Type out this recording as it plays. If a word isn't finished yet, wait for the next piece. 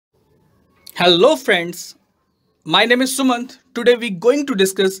Hello friends, my name is Sumant. Today we're going to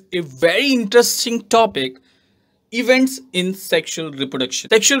discuss a very interesting topic, events in sexual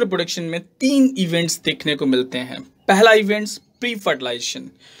reproduction. Sexual reproduction में 3 events देखने को मिलते हैं। पहला events pre fertilisation.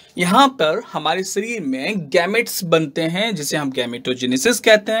 यहाँ पर हमारे शरीर में गैमेट्स बनते हैं जिसे हम गैमेटोजेनेसिस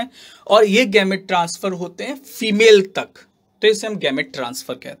कहते हैं और ये गैमेट ट्रांसफर होते हैं फीमेल तक, तो इसे हम गैमेट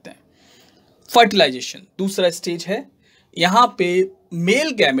ट्रांसफर कहते हैं। फर्टिलाइजेशन दूसरा स्टेज है, यहाँ पे मेल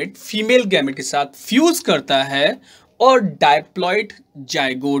गैमेट फीमेल गैमेट के साथ फ्यूज करता है और डायप्लॉइड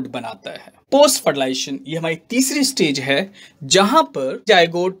जाइगोट बनाता है। पोस्ट फर्टिलाइजेशन ये हमारी तीसरी स्टेज है जहां पर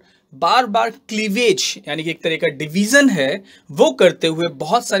जाइगोट बार बार क्लीवेज यानी कि एक तरह का डिवीजन है वो करते हुए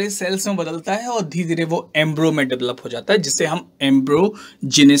बहुत सारे सेल्स में बदलता है और धीरे धीरे वो एम्ब्रो में डेवलप हो जाता है जिसे हम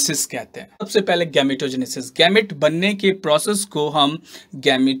एम्ब्रोजेनेसिस कहते हैं। सबसे पहले गैमेटोजेनेसिस, गैमेट बनने के प्रोसेस को हम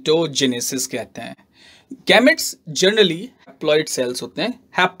गैमेटोजेनेसिस कहते हैं। गैमेट्स जनरली हैप्लॉइड सेल्स होते हैं।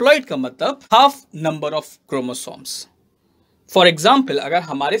 हैप्लॉइड का मतलब half number of chromosomes. For example अगर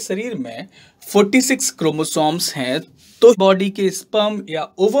हमारे शरीर में 46 क्रोमोसोम्स हैं तो बॉडी के स्पर्म या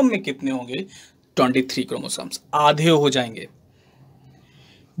ओवम में कितने होंगे? 23 क्रोमोसोम्स, आधे हो जाएंगे।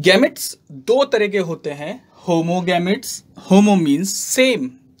 गैमेट्स दो तरह के होते हैं, होमोगैमेट्स, होमो मीन्स सेम,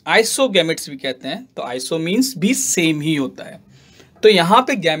 आइसोगैमेट्स भी कहते हैं, तो आइसो मीन्स भी सेम ही होता है। तो यहाँ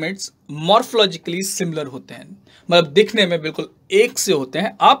पे गैमेट्स मॉर्फोलॉजिकली सिमिलर होते हैं, मतलब दिखने में बिल्कुल एक से होते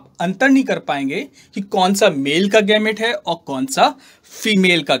हैं। आप अंतर नहीं कर पाएंगे कि कौन सा मेल का गैमेट है और कौन सा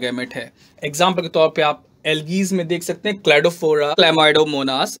फीमेल का गैमेट है। एग्जाम्पल के तौर पे आप एल्गीज में देख सकते हैं क्लैडोफोरा,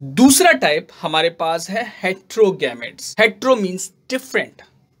 क्लैमाइडोमोनास। दूसरा टाइप हमारे पास है हेट्रोगैमेट्स। Hetero means different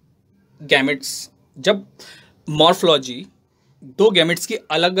gametes. जब मॉर्फोलॉजी दो गैमेट्स की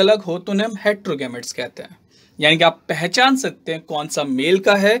अलग अलग हो तो उन्हें हम हेट्रोगैमेट्स कहते हैं, यानी कि आप पहचान सकते हैं कौन सा मेल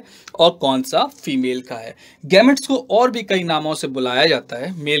का है और कौन सा फीमेल का है। गैमेट्स को और भी कई नामों से बुलाया जाता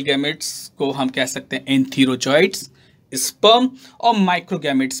है। मेल गैमेट्स को हम कह सकते हैं एंथीरोजॉइड्स, स्पर्म, और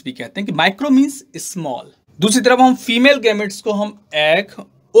माइक्रोगैमेट्स भी कहते हैं कि माइक्रो मीन्स स्मॉल। दूसरी तरफ हम फीमेल गैमेट्स को हम एग,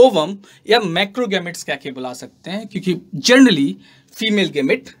 ओवम या मैक्रोगैमेट्स कह के बुला सकते हैं क्योंकि जनरली फीमेल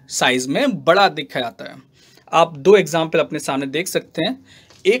गैमेट साइज में बड़ा दिखा जाता है। आप दो एग्जाम्पल अपने सामने देख सकते हैं।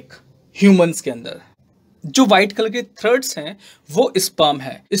 एक ह्यूमंस के अंदर जो व्हाइट कलर के थ्रेड्स हैं वो स्पर्म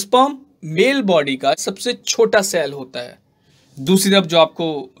है। स्पर्म मेल बॉडी का सबसे छोटा सेल होता है। दूसरी तरफ जो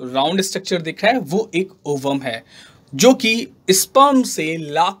आपको राउंड स्ट्रक्चर दिख रहा है वो एक ओवम है जो कि स्पर्म से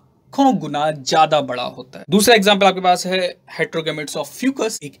लाखों गुना ज्यादा बड़ा होता है। दूसरा एग्जांपल आपके पास है हेट्रोगैमेट्स ऑफ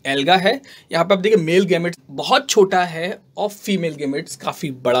फ्यूकस, एक एल्गा है। यहाँ पे आप देखिए मेल गैमेट्स बहुत छोटा है और फीमेल गैमेट्स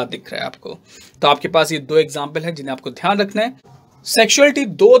काफी बड़ा दिख रहा है आपको। तो आपके पास ये दो एग्जाम्पल हैं जिन्हें आपको ध्यान रखना है। सेक्सुअलिटी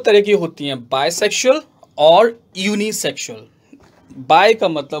दो तरह की होती है, बायसेक्सुअल और यूनिसेक्सुअल। बाय का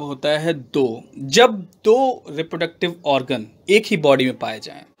मतलब होता है दो, जब दो रिप्रोडक्टिव ऑर्गन एक ही बॉडी में पाए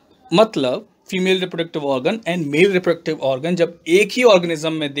जाएं, मतलब female reproductive organ and male reproductive organ जब एक ही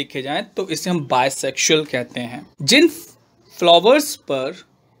ऑर्गेनिज्म में देखे जाएं तो इसे हम बायसेक्सुअल कहते हैं। जिन फ्लावर्स पर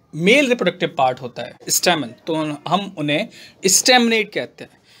मेल रिप्रोडक्टिव पार्ट होता है स्टेमन, तो हम उन्हें स्टेमनेट कहते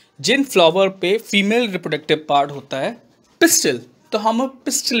हैं। जिन फ्लावर पे फीमेल रिप्रोडक्टिव पार्ट होता है पिस्टिल, तो हम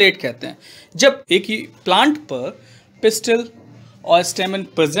पिस्टिलेट कहते हैं। जब एक ही प्लांट पर पिस्टिल और स्टेमन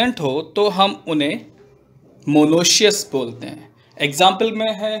प्रेजेंट हो तो हम उन्हें मोनोशियस बोलते हैं। एग्जाम्पल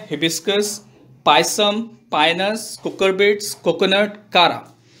में है हिबिस्कस, पायसम, पाइनस, कुकरबिट्स, कोकोनट, कारा।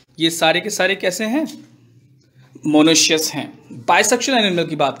 ये सारे के सारे कैसे हैं? मोनोशियस हैं। बाइसेक्सुअल एनिमल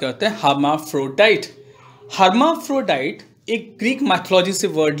की बात करते हैं, हर्माफ्रोडाइट। हर्माफ्रोडाइट एक ग्रीक माइथोलॉजी से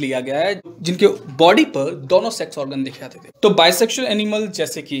वर्ड लिया गया है जिनके बॉडी पर दोनों सेक्स ऑर्गन दिखे जाते थे। तो बाइसेक्सुअल एनिमल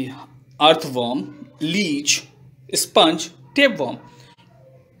जैसे कि अर्थवर्म, लीच, स्पंज, टेपवर्म।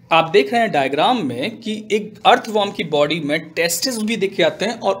 आप देख रहे हैं डायग्राम में कि एक अर्थवर्म की बॉडी में टेस्टिस भी दिखे जाते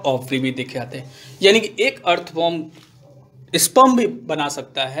हैं और ओवरी भी दिखे जाते हैं, यानी कि एक अर्थवर्म स्पर्म भी बना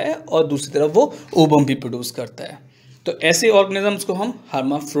सकता है और दूसरी तरफ वो ओवम भी प्रोड्यूस करता है। तो ऐसे ऑर्गेनिजम्स को हम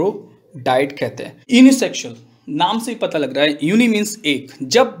हर्माफ्रोडाइट कहते हैं। यूनिसेक्सुअल, नाम से ही पता लग रहा है, यूनि मीन्स एक।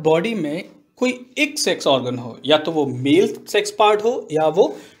 जब बॉडी में कोई एक सेक्स ऑर्गन हो, या तो वो मेल सेक्स पार्ट हो या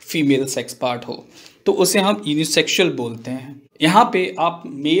वो फीमेल सेक्स पार्ट हो, तो उसे हम यूनिसेक्सुअल बोलते हैं। यहाँ पे आप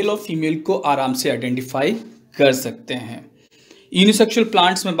मेल और फीमेल को आराम से आइडेंटिफाई कर सकते हैं। यूनिसेक्सुअल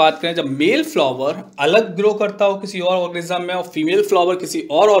प्लांट्स में बात करें, जब मेल फ्लावर अलग ग्रो करता हो किसी और ऑर्गेनिज्म में और फीमेल फ्लावर किसी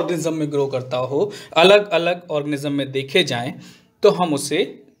और ऑर्गेनिज्म में ग्रो करता हो, अलग अलग ऑर्गेनिज्म में देखे जाएं, तो हम उसे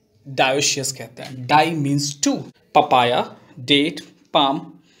डायोशियस कहते हैं। Die means to. Papaya, date, palm,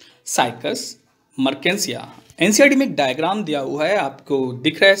 cycas, मर्केंसिया। NCERT में एक डायग्राम दिया हुआ है, आपको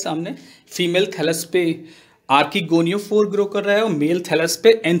दिख रहा है सामने। फीमेल थैलस पे आर्किगोनियोफोर ग्रो कर रहा है और मेल थैलस पे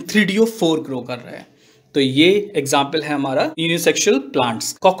एंथ्रीडियोफोर ग्रो कर रहा है। तो ये एग्जाम्पल है हमारा यूनिसेक्सुअल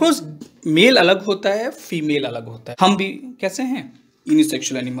प्लांट्स। कॉकरोच मेल अलग होता है, फीमेल अलग होता है। हम भी कैसे हैं?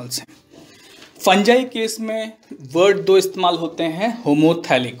 यूनिसेक्सुअल एनिमल्स हैं। फंजाई केस में वर्ड दो इस्तेमाल होते हैं,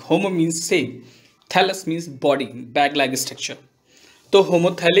 होमोथैलिक। होमो means same, thallus means body, bag like structure. तो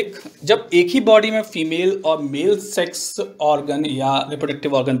होमोथैलिक जब एक ही बॉडी में फीमेल और मेल सेक्स ऑर्गन या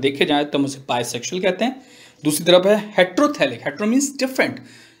रिप्रोडक्टिव ऑर्गन देखे जाए तो हम उसे बाइसेक्सुअल कहते हैं। दूसरी तरफ है हेट्रोथैलिक। हेट्रो मीन्स डिफरेंट,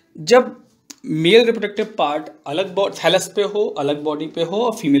 जब मेल रिप्रोडक्टिव पार्ट अलग थैलस पे हो, अलग बॉडी पे हो,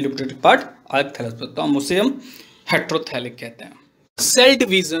 और फीमेल रिप्रोडक्टिव पार्ट अलग थैलस पे, तो हम उसे हेट्रोथैलिक कहते हैं। Cell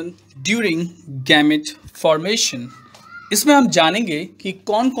division during gamete formation, इसमें हम जानेंगे कि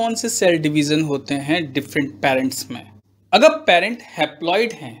कौन कौन से सेल डिवीजन होते हैं डिफरेंट पेरेंट्स में। अगर पेरेंट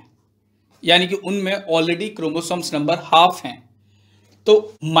हैप्लॉइड हैं, यानी कि उनमें ऑलरेडी क्रोमोसोम्स नंबर हाफ हैं, तो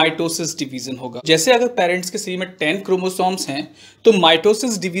माइटोसिस डिवीजन होगा। जैसे अगर पेरेंट्स के शरीर में 10 क्रोमोसोम्स हैं, तो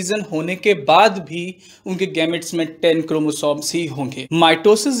माइटोसिस डिवीजन होने के बाद भी उनके गैमेट्स में 10 क्रोमोसोम्स ही होंगे।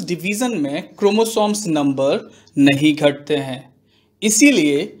 माइटोसिस डिवीजन में क्रोमोसोम्स नंबर नहीं घटते हैं,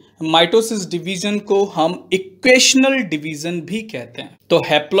 इसीलिए माइटोसिस डिवीजन को हम इक्वेशनल डिवीजन भी कहते हैं। तो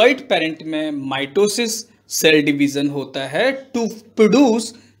हैप्लॉइड पेरेंट में माइटोसिस सेल डिवीजन होता है टू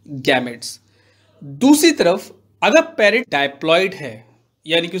प्रोड्यूस गैमेट्स। दूसरी तरफ अगर पेरेंट डायप्लॉइड है,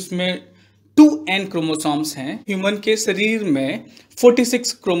 यानी कि उसमें 2n क्रोमोसोम्स हैं, ह्यूमन के शरीर में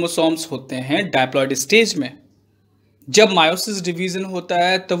 46 क्रोमोसोम्स होते हैं डायप्लॉइड स्टेज में। जब मायोसिस डिवीजन होता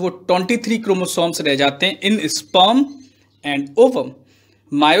है तो वो 23 क्रोमोसोम्स रह जाते हैं इन स्पर्म एंड ओवम।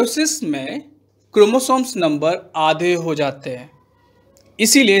 मायोसिस में क्रोमोसोम्स नंबर आधे हो जाते हैं,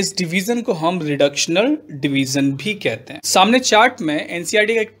 इसीलिए इस डिवीजन को हम रिडक्शनल डिवीजन भी कहते हैं। सामने चार्ट में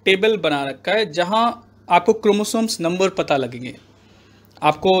एनसीईआरटी का एक टेबल बना रखा है जहां आपको क्रोमोसोम्स नंबर पता लगेंगे।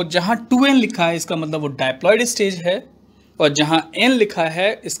 आपको जहां 2n लिखा है इसका मतलब वो डायप्लॉइड स्टेज है, और जहां n लिखा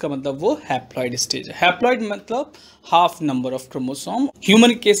है इसका मतलब वो हैप्लॉइड स्टेज है। हैप्लॉइड मतलब half number of chromosome.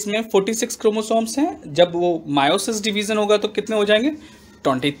 Human case में 46 क्रोमोसोम्स हैं, जब वो मायोसिस डिवीजन होगा तो कितने हो जाएंगे?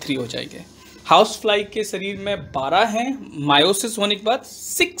 23 हो जाएंगे। हाउस फ्लाई के शरीर में 12 हैं, मायोसिस होने के बाद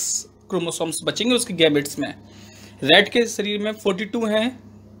 6 क्रोमोसोम्स बचेंगे उसके गैमेट्स में। रैट के शरीर में 42 हैं,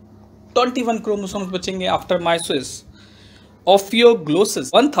 21 क्रोमोसोम्स बचेंगे after meiosis. ऑफियोग्लोसिस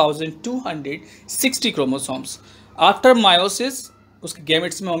 1260 chromosomes, after meiosis उसके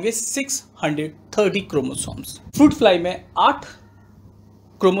गैमेट्स में होंगे 630 क्रोमोसोम्स। फ्रूट फ्लाई में 8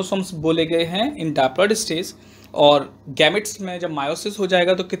 क्रोमोसोम्स बोले गए हैं इन डायप्लॉइड स्टेज, और गैमेट्स में जब मायोसिस हो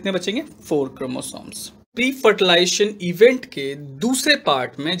जाएगा तो कितने बचेंगे? 4 क्रोमोसोम्स। प्री फर्टिलाइजेशन इवेंट के दूसरे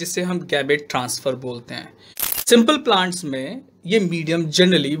पार्ट में, जिसे हम गैमेट ट्रांसफर बोलते हैं, सिंपल प्लांट्स में ये मीडियम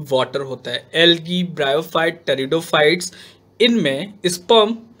जनरली वाटर होता है। एल्गी, ब्रायोफाइट, टेरिडोफाइट्स, इनमें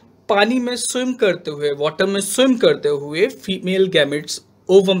स्पर्म पानी में स्विम करते हुए, वाटर में स्विम करते हुए फीमेल गैमेट्स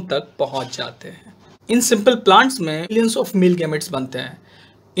ओवम तक पहुंच जाते हैं। इन सिंपल प्लांट्स में मिलियंस ऑफ मेल गैमेट्स बनते हैं।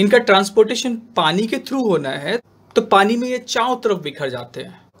 इनका ट्रांसपोर्टेशन पानी के थ्रू होना है, तो पानी में ये चारों तरफ बिखर जाते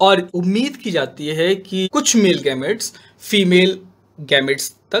हैं, और उम्मीद की जाती है कि कुछ मेल गैमेट्स फीमेल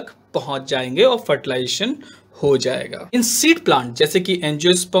गैमेट्स तक पहुंच जाएंगे और फर्टिलाइजेशन हो जाएगा। इन सीड प्लांट जैसे कि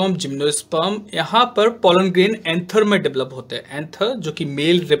एंजियोस्पर्म, जिम्नोस्पर्म, यहाँ पर पॉलन ग्रेन एंथर में डेवलप होते हैं। एंथर जो कि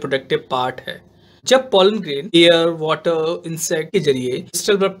मेल रिप्रोडक्टिव पार्ट है। जब pollen grain air, water, insect के जरिए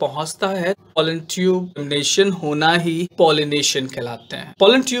क्रिस्टल पर पहुंचता है, पॉलन ट्यूब जर्मिनेशन होना ही पॉलिनेशन कहलाते हैं।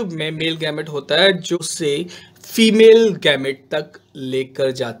 पॉलन ट्यूब में मेल गैमेट होता है जो उसे फीमेल गैमेट तक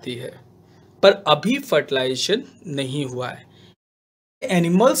लेकर जाती है, पर अभी फर्टिलाइजेशन नहीं हुआ है।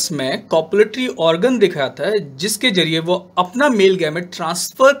 एनिमल्स में कॉपुलेटरी ऑर्गन दिखाता है जिसके जरिए वो अपना मेल गैमेट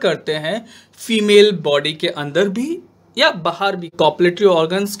ट्रांसफर करते हैं फीमेल बॉडी के अंदर भी या बाहर भी। कॉपुलेटरी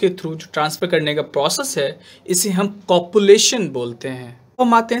ऑर्गन्स के थ्रू जो ट्रांसफर करने का प्रोसेस है, इसे हम कॉपुलेशन बोलते हैं।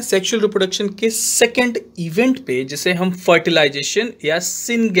 हम आते हैं सेक्सुअल रिप्रोडक्शन के सेकंड इवेंट पे, जिसे हम फर्टिलाइजेशन या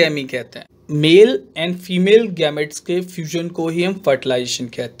सिंगैमी कहते हैं। मेल एंड फीमेल गैमेट्स के फ्यूजन को ही हम फर्टिलाइजेशन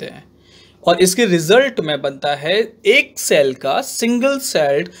कहते हैं, और इसके रिजल्ट में बनता है एक सेल का सिंगल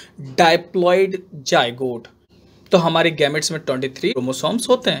सेल्ड डायप्लॉइड जाइगोट। तो हमारे गैमेट्स में 23 क्रोमोसोम्स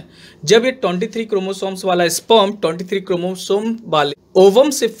होते हैं। जब ये 23 क्रोमोसोम्स वाला स्पर्म 23 क्रोमोसोम वाले ओवम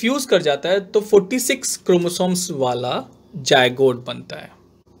से फ्यूज कर जाता है, तो 46 क्रोमोसोम्स वाला जाइगोट बनता है।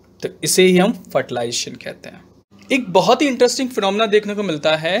 तो इसे ही हम फर्टिलाइजेशन कहते हैं। एक बहुत ही इंटरेस्टिंग फिनोमेना देखने को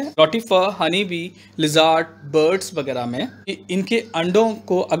मिलता है रोटिफर, हनी बी, लिजार्ड, बर्ड्स वगैरह में, कि इनके अंडों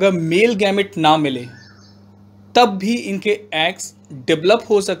को अगर मेल गैमेट ना मिले तब भी इनके एग्स डेवलप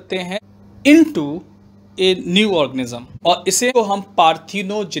हो सकते हैं इनटू ए न्यू ऑर्गेनिज्म, और इसे को हम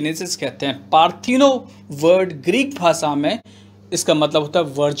पार्थेनोजेनेसिस कहते हैं। पार्थेनो वर्ड ग्रीक भाषा में इसका मतलब होता है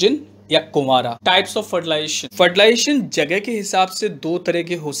वर्जिन या कुंवारा। Types of fertilisation. फर्टिलाइजेशन जगह के हिसाब से दो तरह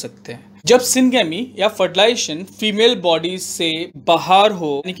के हो सकते हैं। जब सिंगेमी या फर्टिलाइजेशन फीमेल बॉडी से बाहर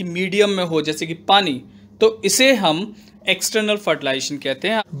हो, यानी कि मीडियम में हो जैसे कि पानी, तो इसे हम एक्सटर्नल फर्टिलाइजेशन कहते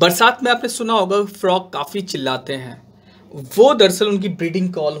हैं। बरसात में आपने सुना होगा फ्रॉग काफी चिल्लाते हैं, वो दरअसल उनकी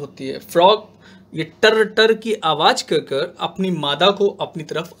ब्रीडिंग कॉल होती है। फ्रॉग ये टर टर की आवाज कर अपनी मादा को अपनी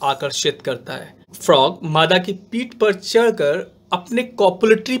तरफ आकर्षित करता है। फ्रॉग मादा की पीठ पर चढ़कर अपने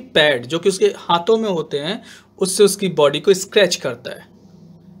कॉपुलेटरी पैड जो कि उसके हाथों में होते हैं उससे उसकी बॉडी को स्क्रैच करता है।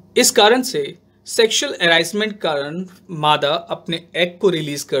 इस कारण से सेक्सुअल अराइजमेंट कारण मादा अपने एग को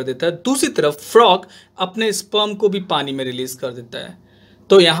रिलीज कर देता है, दूसरी तरफ फ्रॉग अपने स्पर्म को भी पानी में रिलीज कर देता है।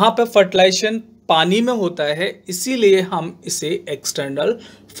 तो यहाँ पर फर्टिलाइजेशन पानी में होता है, इसीलिए हम इसे एक्सटर्नल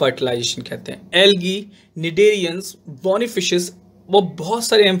फर्टिलाइजेशन कहते हैं। एल्गी, निडेरियंस, बोनीफिशेस, वो बहुत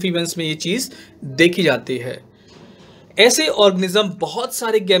सारे एम्फीबियंस में ये चीज़ देखी जाती है। ऐसे ऑर्गेनिज्म बहुत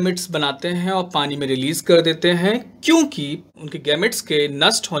सारे गैमेट्स बनाते हैं और पानी में रिलीज कर देते हैं, क्योंकि उनके गैमेट्स के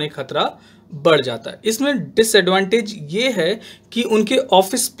नष्ट होने का खतरा बढ़ जाता है। इसमें डिसएडवांटेज ये है कि उनके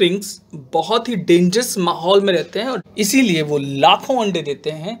ऑफस्प्रिंग्स बहुत ही डेंजरस माहौल में रहते हैं और इसीलिए वो लाखों अंडे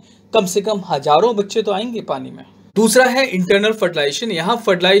देते हैं, कम से कम हजारों बच्चे तो आएंगे पानी में। दूसरा है इंटरनल फर्टिलाइजेशन। यहाँ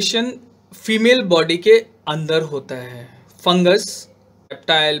फर्टिलाइजेशन फीमेल बॉडी के अंदर होता है। Fungus,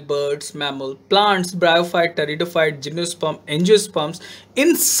 reptile, birds, mammal, plants, bryophyte, pteridophyte, gymnosperm, angiosperms,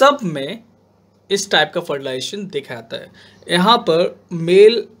 इन सब में इस टाइप का फर्टिलाइजेशन देखा जाता है। यहाँ पर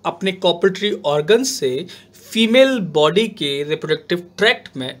मेल अपने कॉपुलेटरी ऑर्गन से फीमेल बॉडी के रिप्रोडक्टिव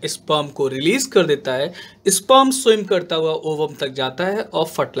ट्रैक्ट में स्पर्म को रिलीज कर देता है। स्पर्म स्विम करता हुआ ओवम तक जाता है और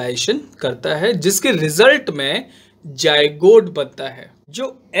फर्टिलाइजेशन करता है, जिसके रिजल्ट में जाइगोट बनता है।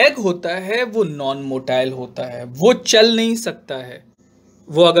 जो एग होता है वो नॉन मोटाइल होता है, वो चल नहीं सकता है।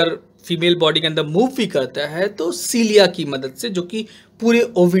 वो अगर फीमेल बॉडी के अंदर मूव भी करता है तो सीलिया की मदद से, जो कि पूरे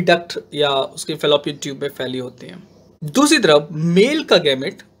ओविडक्ट या उसके फेलोपियन ट्यूब में फैली होती हैं। दूसरी तरफ मेल का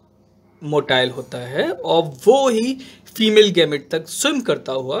गैमेट मोटाइल होता है और वो ही फीमेल गैमेट तक स्विम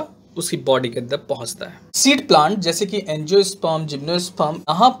करता हुआ उसकी बॉडी के अंदर पहुंचता है। सीड प्लांट जैसे कि एंजियोस्पर्म, जिम्नोस्पर्म,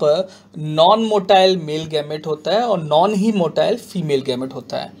 यहाँ पर नॉन मोटाइल मेल गैमेट होता है और नॉन ही मोटाइल फीमेल गैमेट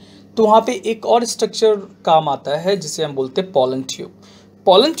होता है। तो वहाँ पे एक और स्ट्रक्चर काम आता है जिसे हम बोलते हैं pollen tube.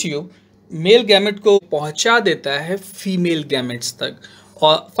 Pollen tube male gamete को पहुंचा देता है फीमेल गैमेट्स तक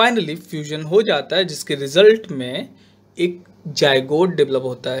और फाइनली फ्यूजन हो जाता है, जिसके रिजल्ट में एक जाइगोट डेवलप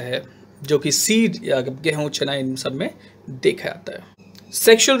होता है, जो कि सीड या गेहूं, चना, इन सब में देखा जाता है।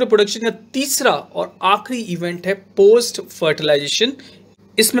 सेक्सुअल रिप्रोडक्शन का तीसरा और आखिरी इवेंट है पोस्ट फर्टिलाइजेशन।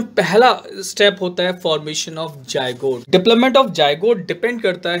 इसमें पहला स्टेप होता है formation of zygote. Development of zygote depend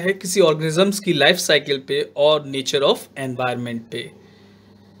करता है किसी ऑर्गेनिजम्स की लाइफ साइकिल पे और नेचर ऑफ एनवायरनमेंट पे।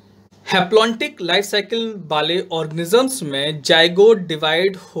 हैप्लॉन्टिक लाइफ साइकिल वाले ऑर्गेनिजम्स में जाइगोट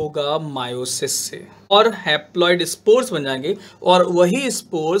डिवाइड होगा मायोसिस से और हैप्लॉइड स्पोर्स बन जाएंगे और वही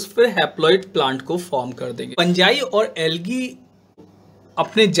स्पोर्स फिर हैप्लॉइड प्लांट को फॉर्म कर देंगे। फंजाई और एल्गी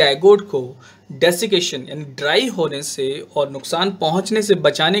अपने जाइगोट को डेसिकेशन यानी ड्राई होने से और नुकसान पहुंचने से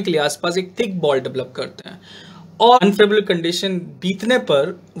बचाने के लिए आसपास एक थिक बॉल डेवलप करते हैं और अनफेवरेबल कंडीशन बीतने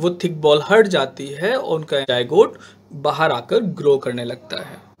पर वो थिक बॉल हट जाती है और उनका जाइगोट बाहर आकर ग्रो करने लगता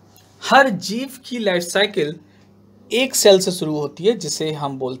है। हर जीव की लाइफ साइकिल एक सेल से शुरू होती है जिसे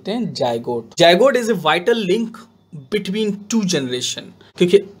हम बोलते हैं zygote. Zygote is a vital link between two generation,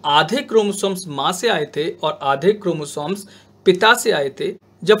 क्योंकि आधे क्रोमोसोम्स माँ से आए थे और आधे क्रोमोसोम्स पिता से आए थे।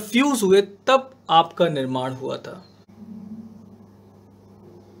 जब फ्यूज हुए तब आपका निर्माण हुआ था।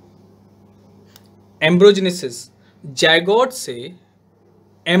 एम्ब्रोजेनेसिस, जाइगोट से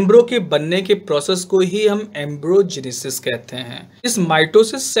एम्ब्रो के बनने के प्रोसेस को ही हम एम्ब्रोजेनेसिस कहते हैं। इस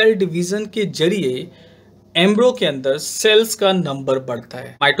माइटोसिस सेल डिवीजन के जरिए एम्ब्रो के अंदर सेल्स का नंबर बढ़ता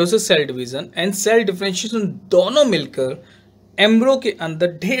है। Mitosis cell division and cell differentiation दोनों मिलकर एम्ब्रो के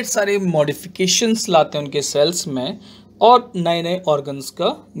अंदर ढेर सारे मॉडिफिकेशंस लाते हैं उनके सेल्स में और नए नए ऑर्गन्स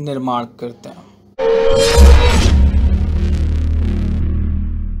का निर्माण करते हैं।